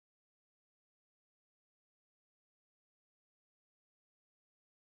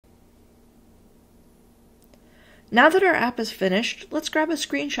Now that our app is finished, let's grab a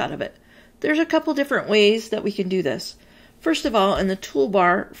screenshot of it. There's a couple different ways that we can do this. First of all, in the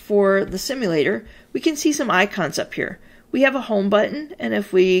toolbar for the simulator, we can see some icons up here. We have a home button, and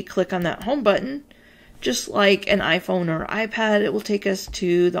if we click on that home button, just like an iPhone or iPad, it will take us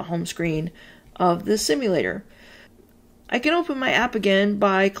to the home screen of the simulator. I can open my app again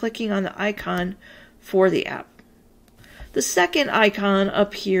by clicking on the icon for the app. The second icon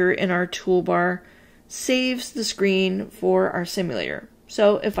up here in our toolbar saves the screen for our simulator.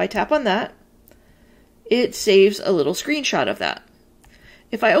 So if I tap on that, it saves a little screenshot of that.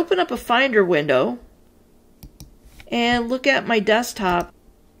 If I open up a Finder window and look at my desktop,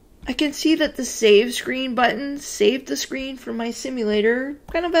 I can see that the Save Screen button saved the screen from my simulator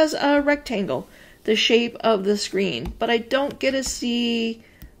kind of as a rectangle, the shape of the screen, but I don't get to see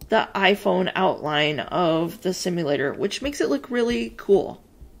the iPhone outline of the simulator, which makes it look really cool.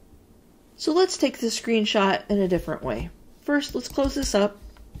 So let's take this screenshot in a different way. First, let's close this up,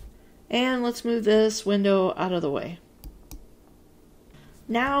 and let's move this window out of the way.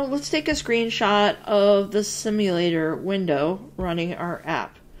 Now let's take a screenshot of the simulator window running our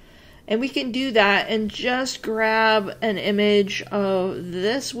app. And we can do that and just grab an image of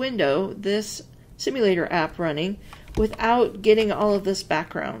this window, this simulator app running, without getting all of this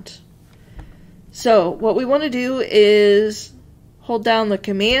background. So what we want to do is hold down the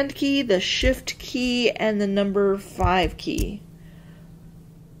Command key, the Shift key, and the number 5 key.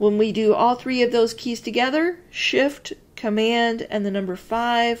 When we do all three of those keys together, Shift, Command, and the number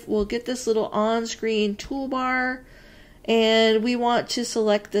 5, we'll get this little on-screen toolbar, and we want to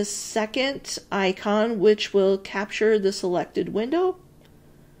select the second icon, which will capture the selected window.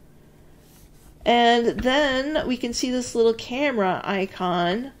 And then we can see this little camera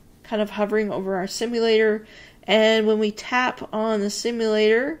icon kind of hovering over our simulator, and when we tap on the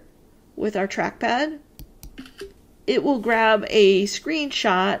simulator with our trackpad, it will grab a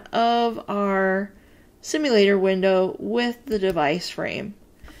screenshot of our simulator window with the device frame.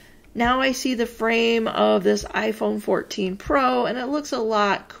 Now I see the frame of this iPhone 14 Pro, and it looks a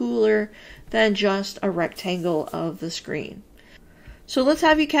lot cooler than just a rectangle of the screen. So let's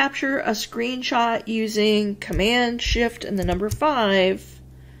have you capture a screenshot using Command, Shift, and the number 5.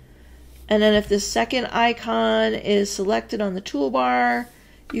 And then if the second icon is selected on the toolbar,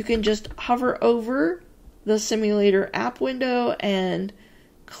 you can just hover over the simulator app window and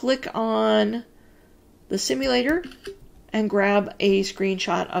click on the simulator and grab a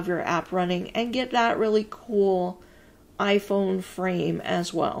screenshot of your app running and get that really cool iPhone frame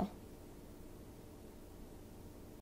as well.